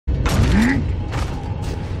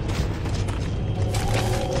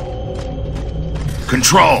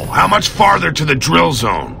Control, how much farther to the drill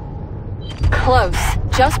zone? Close.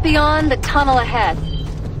 Just beyond the tunnel ahead.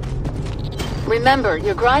 Remember,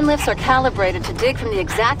 your grind lifts are calibrated to dig from the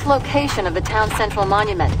exact location of the town's central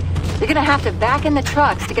monument. You're gonna have to back in the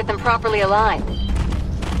trucks to get them properly aligned.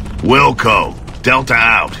 Wilco, Delta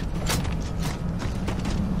out.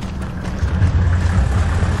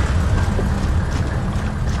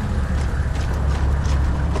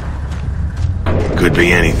 Could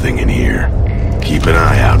be anything in here. Keep an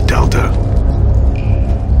eye out, Delta.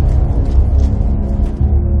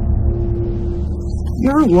 You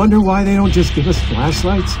ever wonder why they don't just give us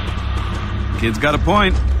flashlights? Kid's got a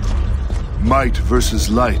point. Might versus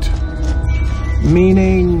light.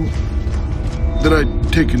 Meaning... That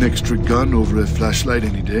I'd take an extra gun over a flashlight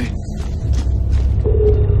any day.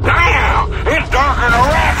 Damn! It's darker than a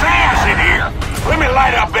rat's ass in here! Let me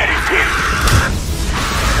light up Betty's titty.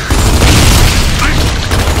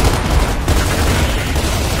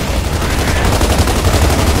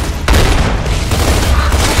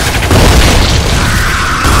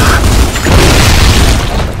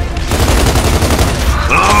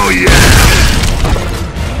 Oh yeah!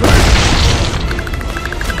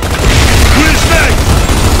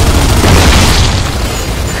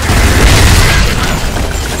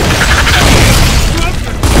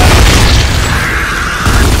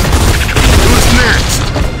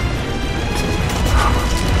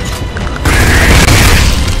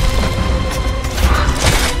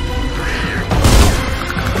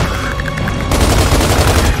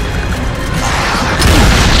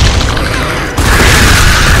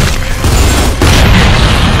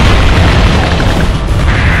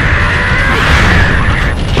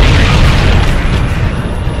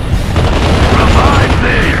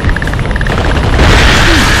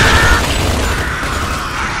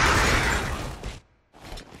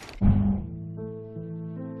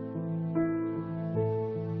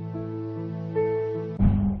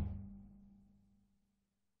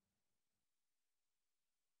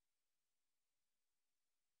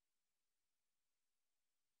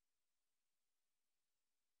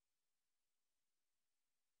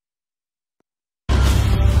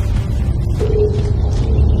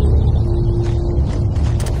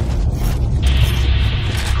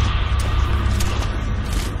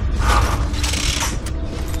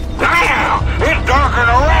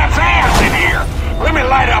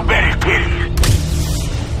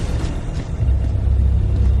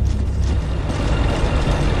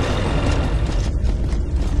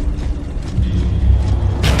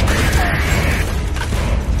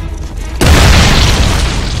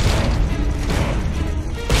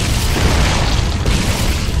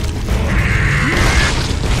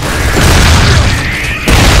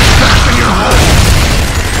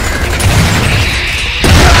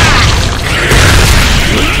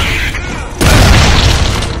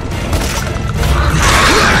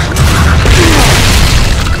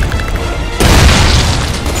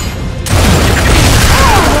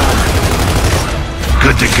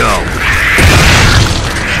 To go.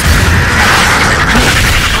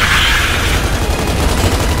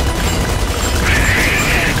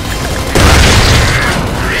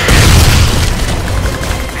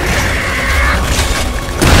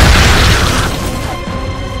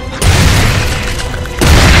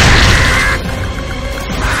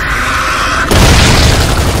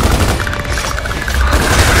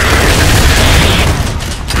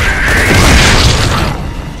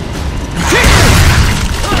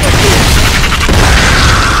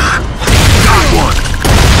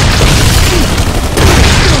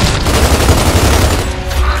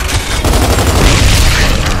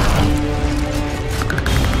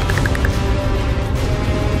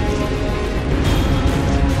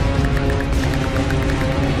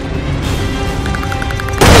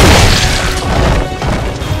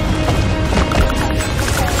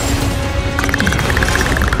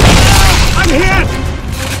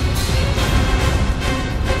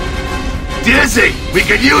 Dizzy, we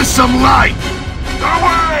could use some light! Don't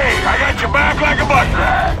worry, I got your back like a butt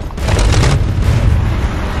crack.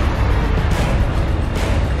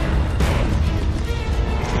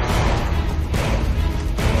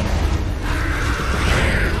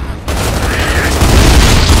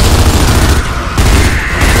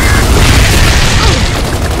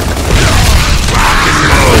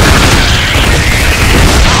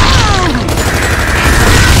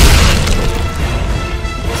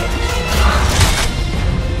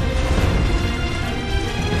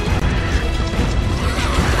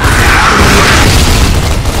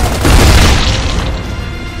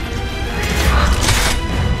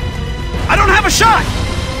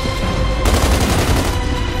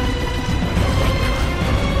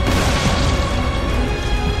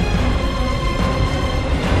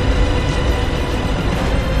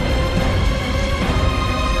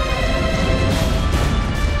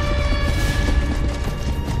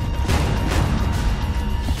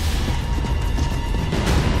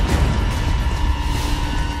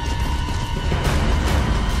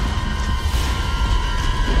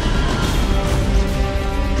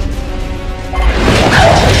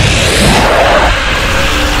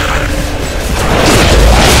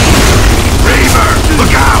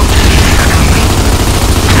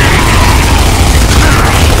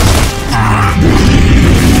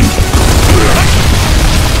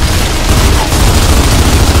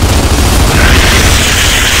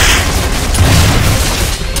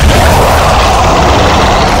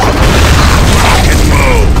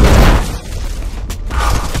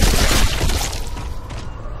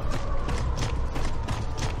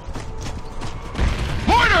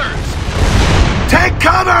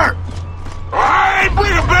 cover! I ain't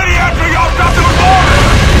bringing Betty after y'all got to the border!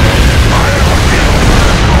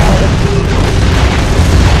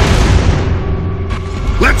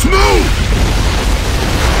 Let's move!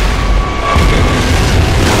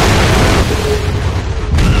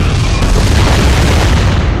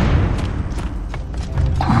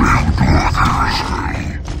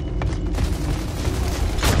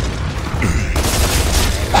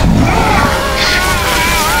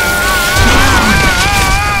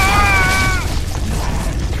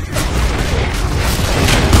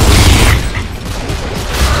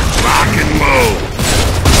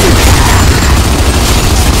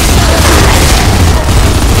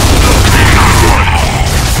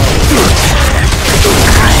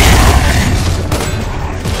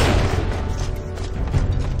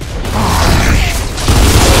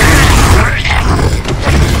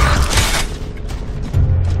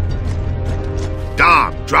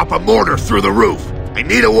 Drop a mortar through the roof. I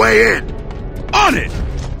need a way in. On it!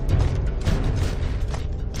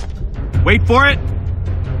 Wait for it!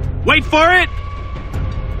 Wait for it!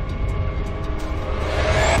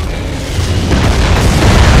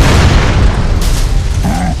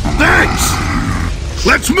 Thanks!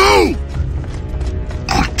 Let's move!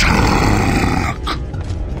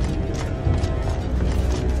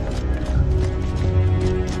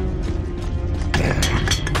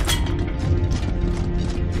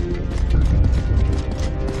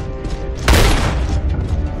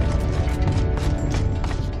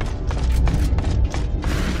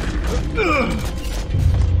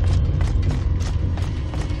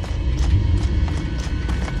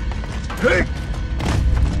 Hey!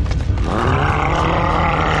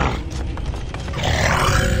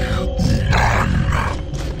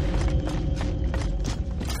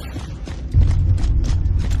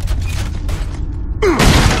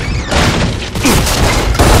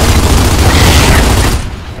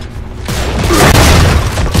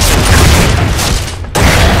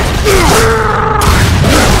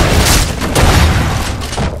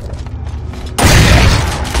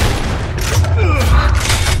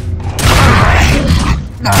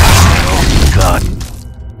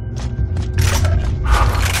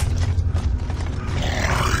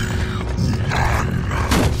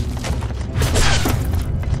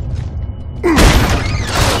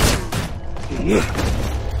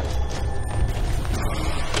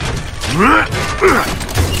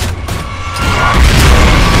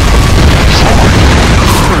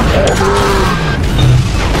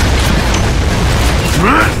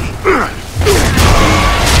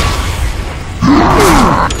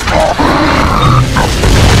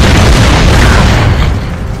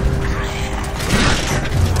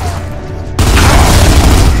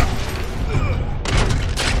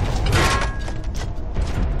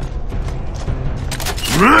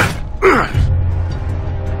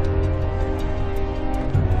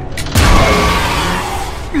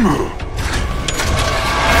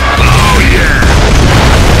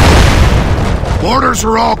 Orders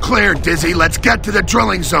are all clear, Dizzy. Let's get to the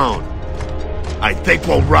drilling zone. I think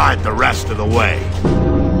we'll ride the rest of the way.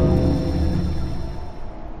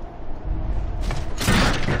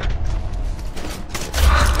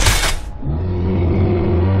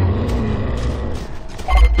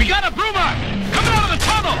 We got a broomer! Coming out of the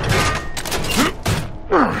tunnel!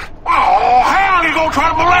 Oh, hell, you gonna try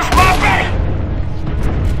to molest my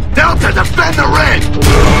baby! Delta, defend the rig!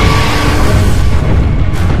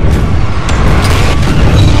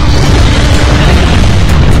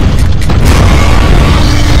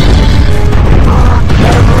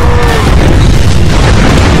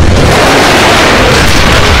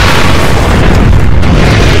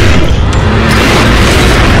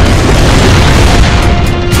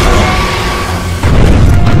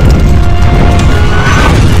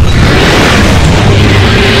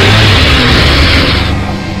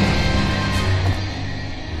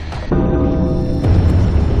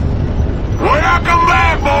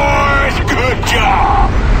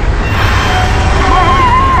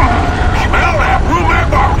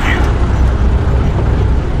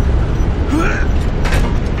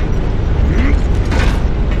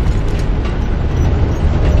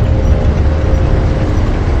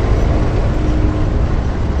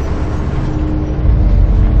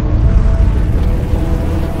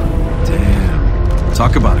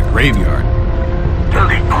 Talk about a graveyard.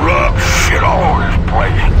 Dirty grub, shit all over this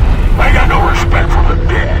place. I got no respect for the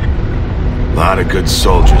dead. A lot of good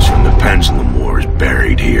soldiers from the Pendulum Wars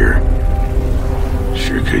buried here.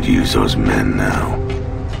 Sure could use those men now.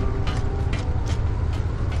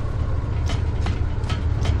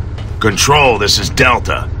 Control, this is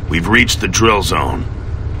Delta. We've reached the drill zone.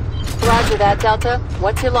 Roger that, Delta.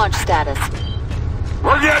 What's your launch status?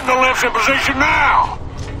 We're getting the lifts in position now.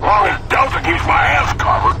 As long as Delta keeps my ass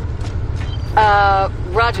covered.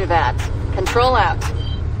 Roger that. Control out.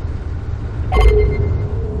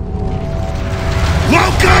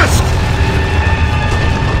 Locust!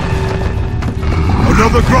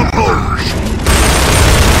 Another grumble!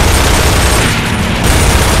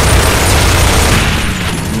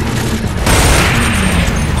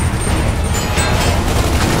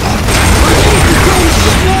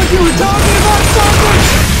 You were talking about something!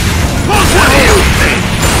 What do you think?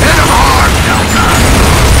 Hit him hard, Delta!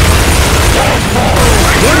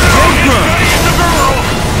 Where's Cobra?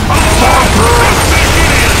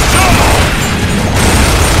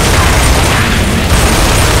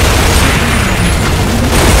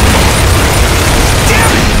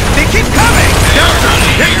 Damn it! They keep coming! Delta,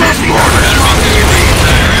 hit those mortars!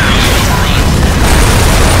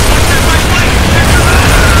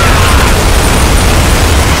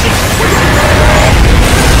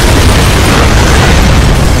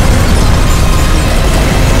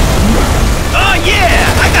 Oh yeah!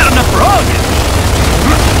 I got enough for all of you!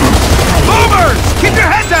 Boomers! Keep your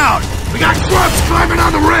head down! We got grubs climbing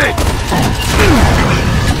on the rig!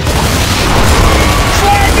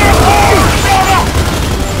 Slide their horse, brother!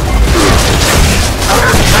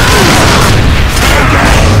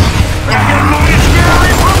 That can move it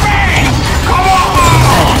scary for me! Come on!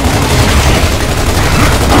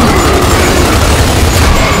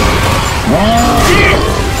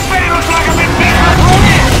 Man, looks like I've been beaten up for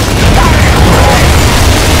again!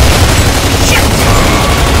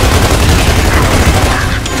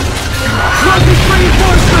 Locust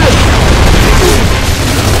reinforcement!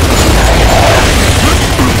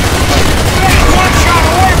 One shot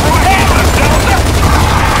away from heaven, Delta!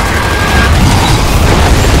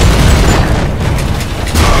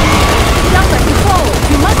 Delta, control!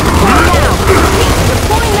 You must deploy now!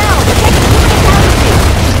 Deploy now! We're taking too many casualties!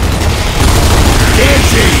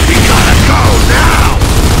 Dizzy, we gotta go now!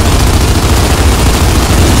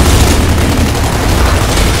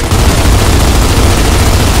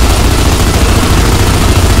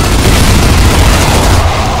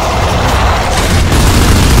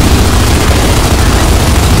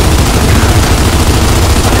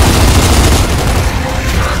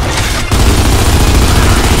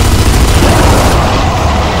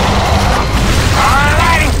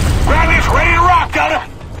 Alrighty! Granny's ready to rock, Delta!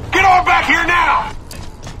 Get on back here now!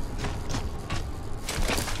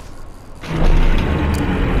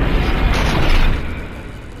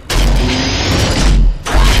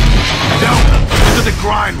 Delta, into the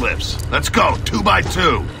grind lifts. Let's go, 2 by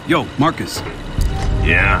 2. Yo, Marcus,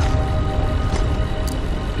 Yeah?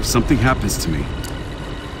 if something happens to me,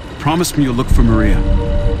 promise me you'll look for Maria.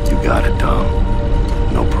 You got it, Dom.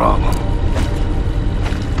 No problem.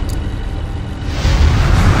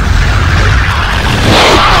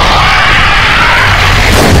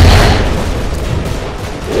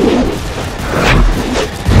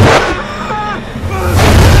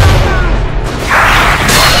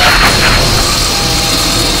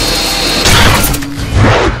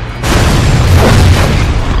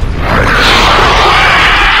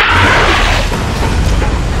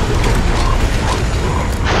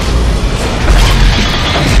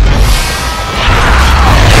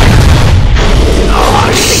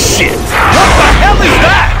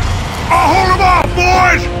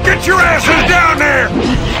 Get your asses down there!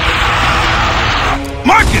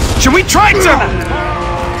 Marcus, should we try to...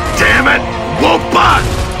 Damn it! Won't bust!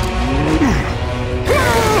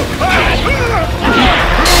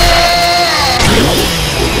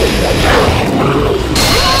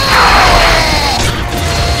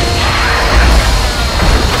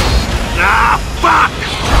 Ah, fuck!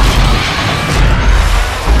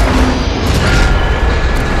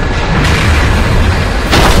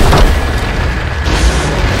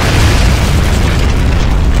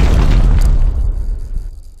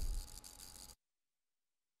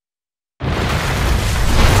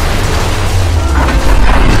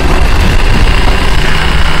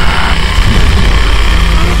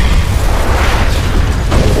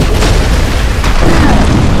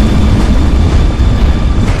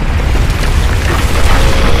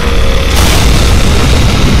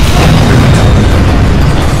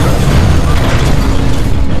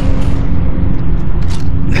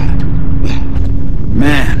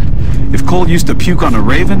 Cole used to puke on a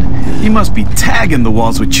raven, he must be tagging the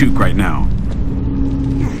walls with Chook right now.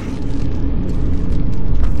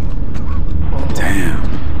 Damn.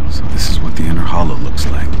 So this is what the inner hollow looks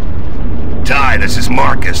like. Ty, this is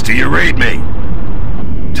Marcus. Do you read me?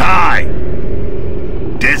 Ty!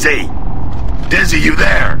 Dizzy! Dizzy, you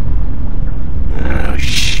there? Oh,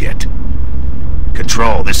 shit.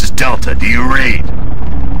 Control, this is Delta. Do you read?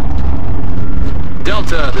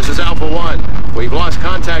 Delta, this is Alpha 1. We've lost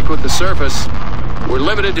contact with the surface. We're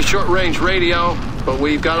limited to short-range radio, but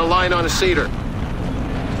we've got a line on a cedar.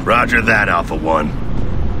 Roger that, Alpha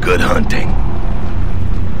 1. Good hunting.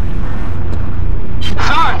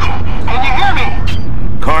 Sarge, can you hear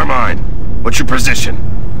me? Carmine, what's your position?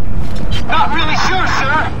 Not really sure,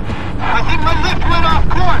 sir. I think my lift went off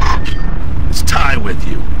course. Is Ty with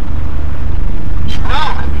you?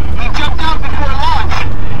 No, he jumped out before launch.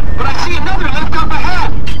 But I see another lift up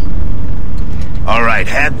ahead. All right,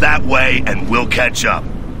 head that way and we'll catch up.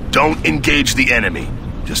 Don't engage the enemy.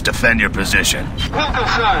 Just defend your position. Will do,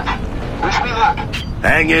 Sarge. Wish me luck.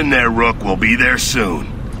 Hang in there, Rook. We'll be there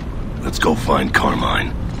soon. Let's go find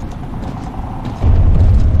Carmine.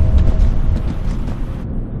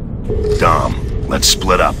 Dom, let's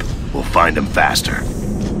split up. We'll find him faster.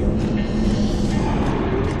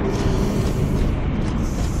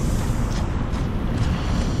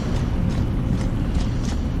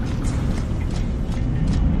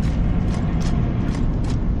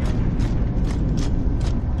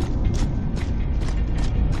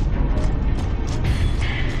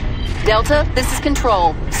 Delta, this is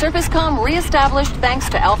Control. Surface comm re-established thanks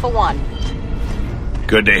to Alpha 1.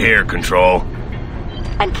 Good to hear, Control.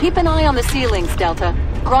 And keep an eye on the ceilings, Delta.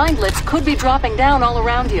 Grind lifts could be dropping down all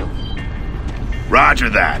around you. Roger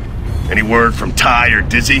that. Any word from Ty or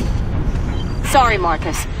Dizzy? Sorry,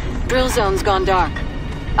 Marcus. Drill zone's gone dark.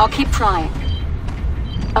 I'll keep trying.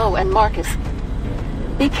 Oh, and Marcus,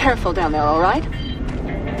 be careful down there, all right?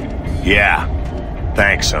 Yeah.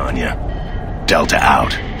 Thanks, Anya. Delta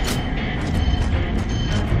out.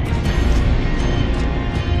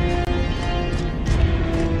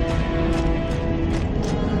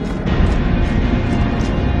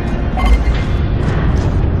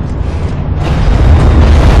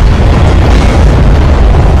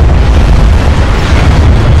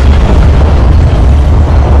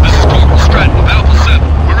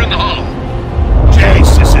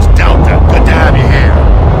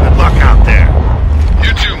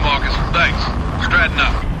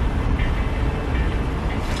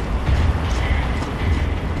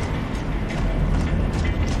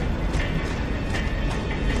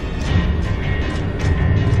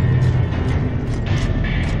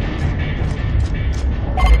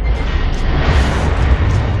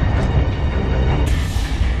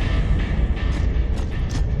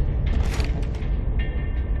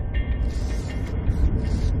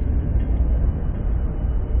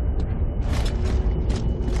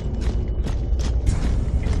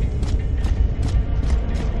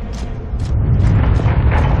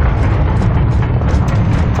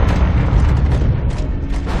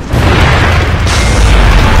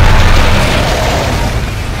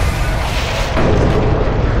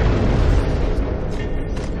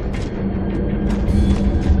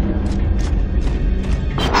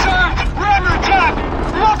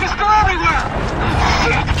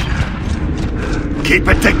 Keep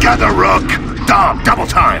it together, Rook! Dom, double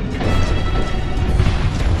time!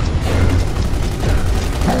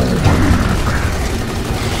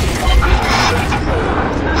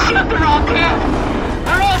 Shit, they're all dead!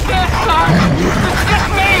 They're all dead, Sarge! It's just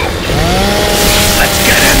me! Let's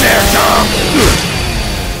get in there, Dom!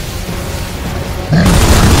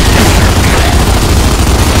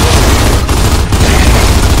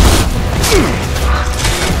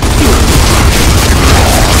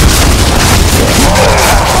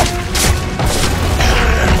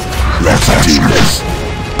 Let's do this.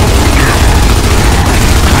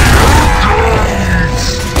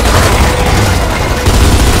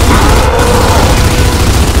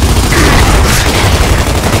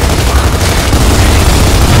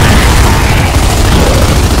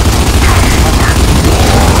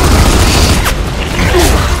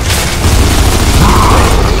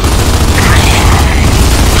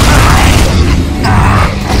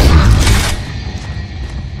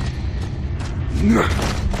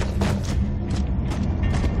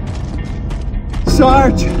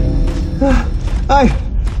 Sarge!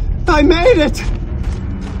 I made it!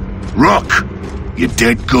 Rook, you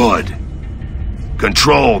did good.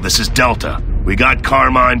 Control, this is Delta. We got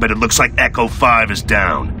Carmine, but it looks like Echo 5 is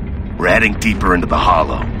down. We're heading deeper into the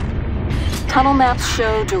hollow. Tunnel maps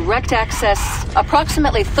show direct access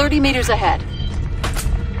approximately 30 meters ahead.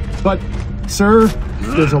 But, sir,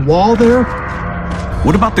 there's a wall there?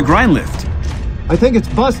 What about the grind lift? I think it's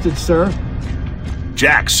busted, sir.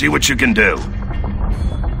 Jack, see what you can do.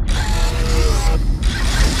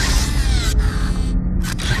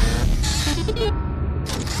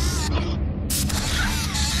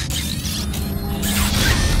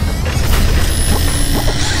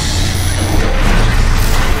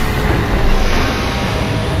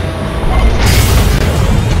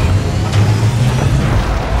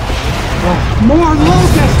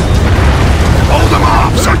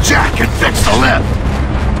 the lift!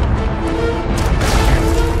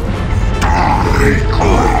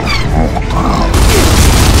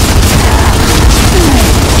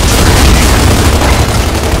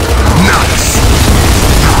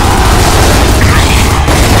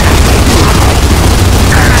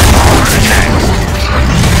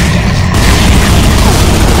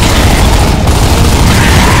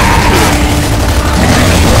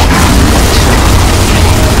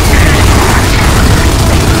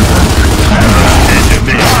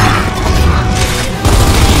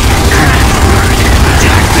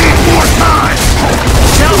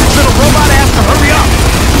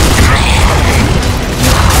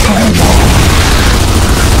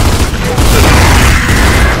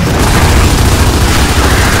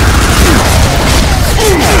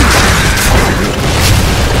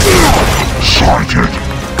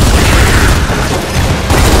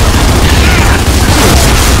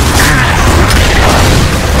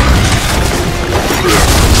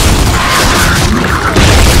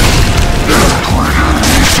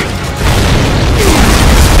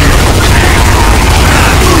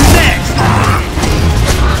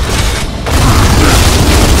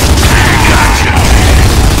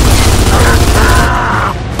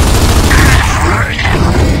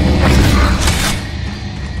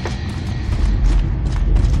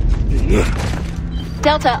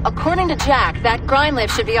 Delta, according to Jack, that grind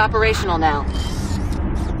lift should be operational now.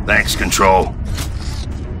 Thanks, Control.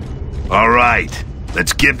 All right,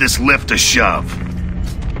 let's give this lift a shove.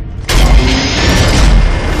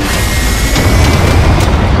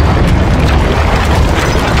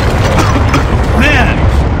 Man,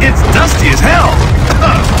 it's dusty as hell!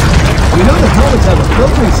 You know the helmets have a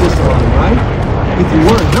filtering system on them, right? If you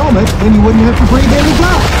wore a helmet, then you wouldn't have to breathe any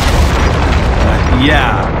dust.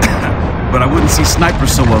 Yeah. But I wouldn't see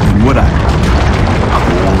snipers so well then, would I?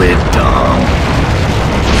 Cool it, Dom.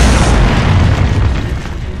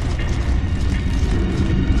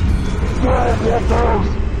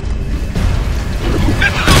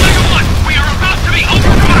 This is Omega 1! We are about to be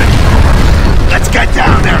overrun! Let's get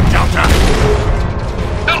down there, Delta!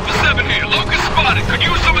 Alpha 7 here, Locust spotted. Could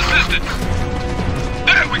use some assistance.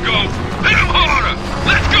 There we go! Hit him harder!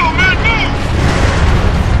 Let's go, man, move!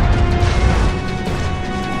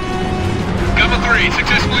 Gamma 3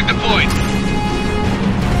 successfully deployed.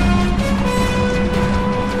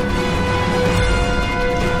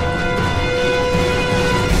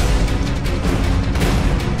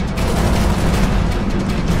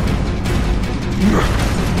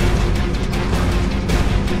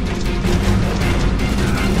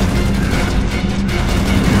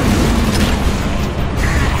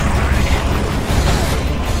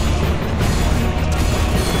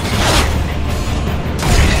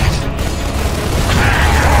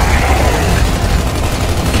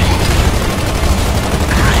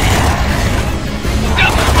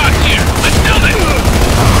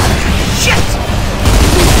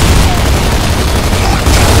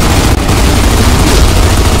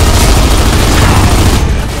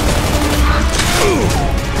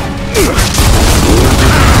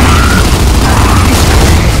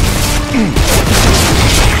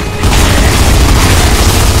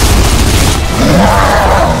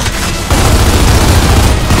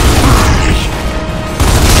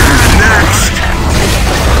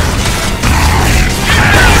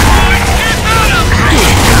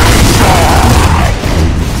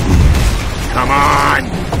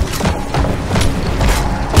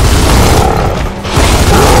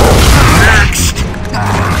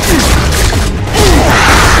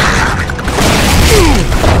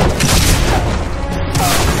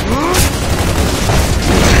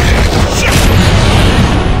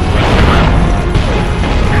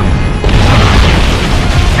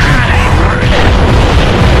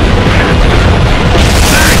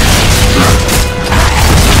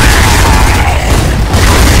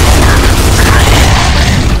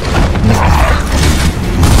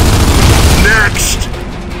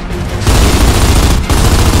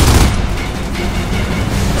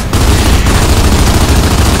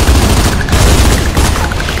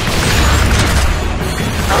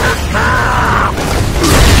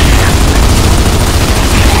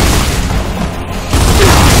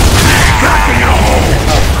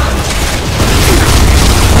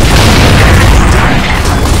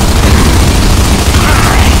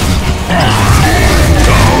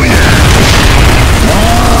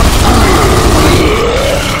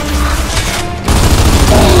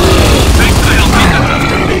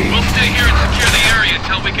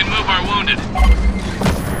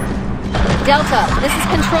 Delta, this is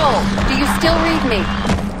Control. Do you still read me?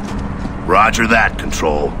 Roger that,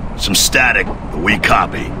 Control. Some static, but we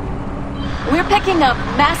copy. We're picking up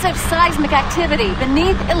massive seismic activity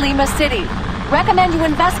beneath Ilima City. Recommend you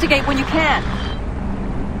investigate when you can.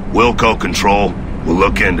 Wilco Control. We'll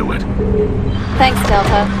look into it. Thanks,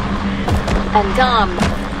 Delta. And Dom,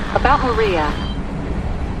 about Maria.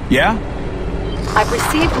 Yeah? I've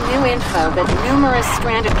received new info that numerous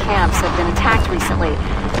stranded camps have been attacked recently,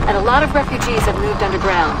 and a lot of refugees have moved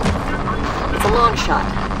underground. It's a long shot,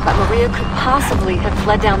 but Maria could possibly have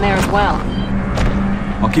fled down there as well.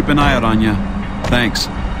 I'll keep an eye out on you. Thanks.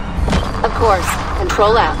 Of course.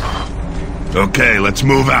 Control out. Okay, let's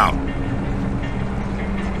move out.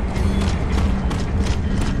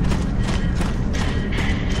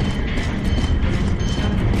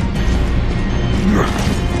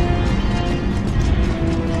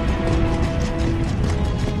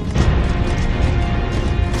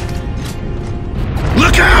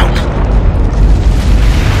 Look out!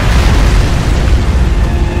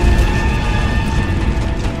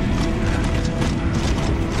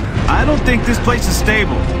 I don't think this place is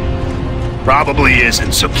stable. Probably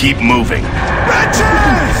isn't, so keep moving. Wretches!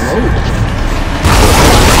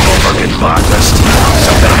 Fucking Locust.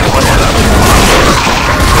 Somebody put it up.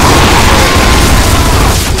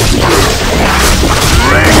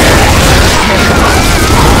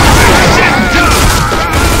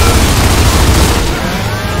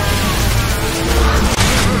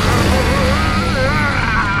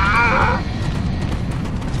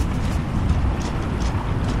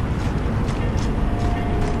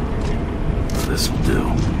 This'll do.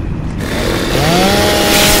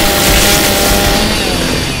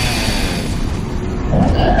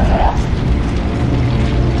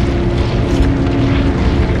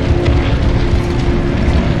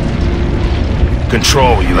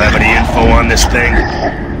 Control, you have any info on this thing?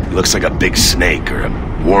 It looks like a big snake or a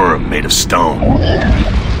worm made of stone.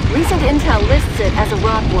 Recent intel lists it as a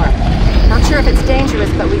rockworm. Not sure if it's dangerous,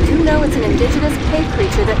 but we do know it's an indigenous cave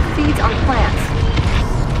creature that feeds on plants.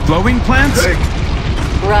 Flowing plants?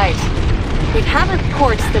 Right. We've had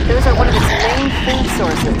reports that those are one of its main food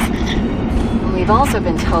sources. And we've also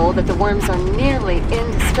been told that the worms are nearly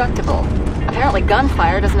indestructible. Apparently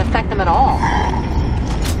gunfire doesn't affect them at all.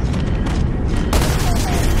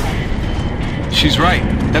 She's right.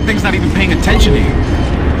 That thing's not even paying attention to you.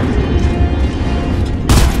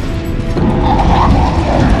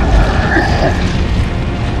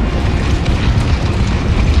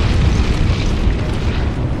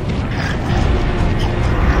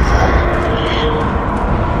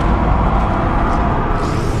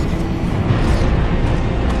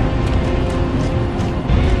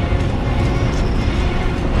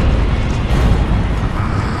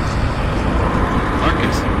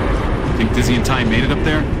 Dizzy and Ty made it up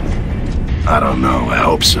there? I don't know, I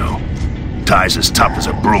hope so. Ty's as tough as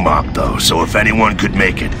a brumok, though, so if anyone could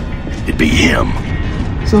make it, it'd be him.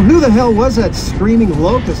 So who the hell was that screaming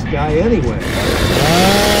Locust guy anyway?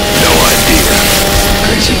 No idea.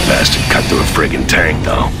 Crazy bastard cut through a friggin' tank,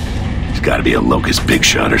 though. He's gotta be a Locust big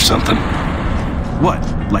shot or something. What,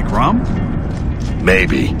 like Rom?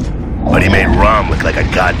 Maybe. But he made Rom look like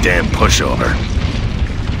a goddamn pushover.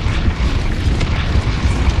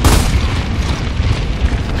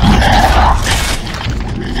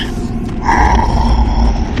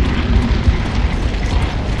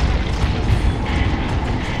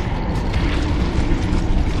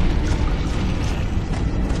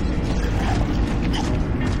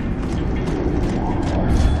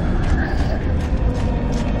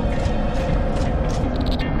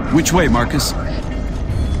 Which way, Marcus?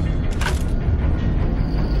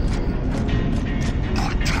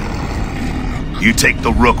 You take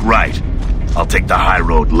the Rook right. I'll take the high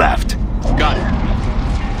road left. Got it.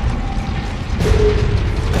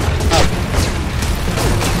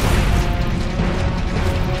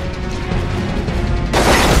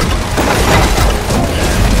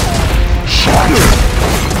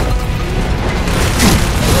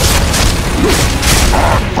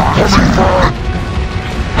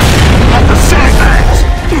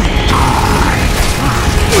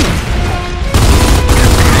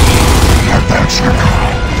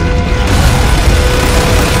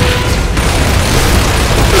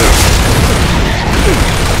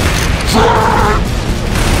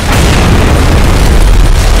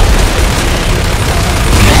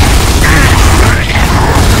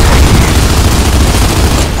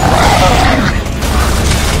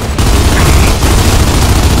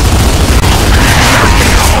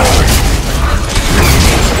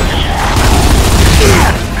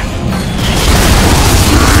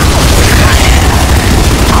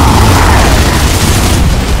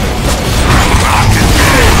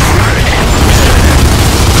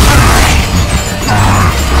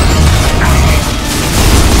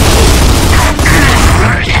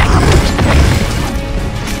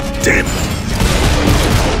 Damn it.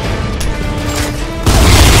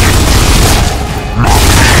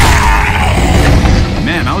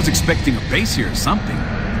 Man, I was expecting a base here or something.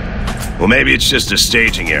 Well, maybe it's just a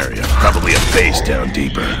staging area. Probably a base down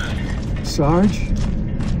deeper. Sarge?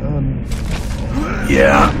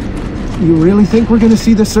 Yeah? You really think we're gonna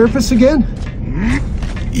see the surface again?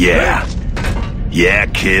 Yeah. Yeah,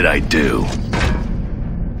 kid, I do.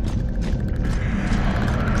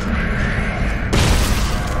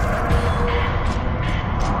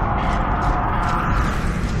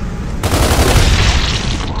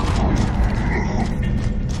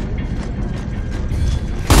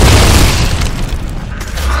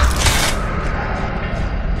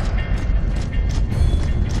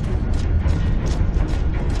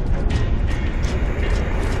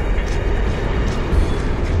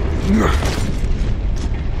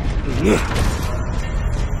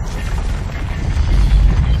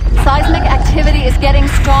 Seismic activity is getting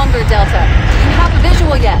stronger, Delta. Do you have a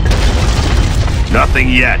visual yet? Nothing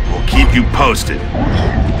yet. We'll keep you posted.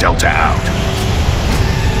 Delta out.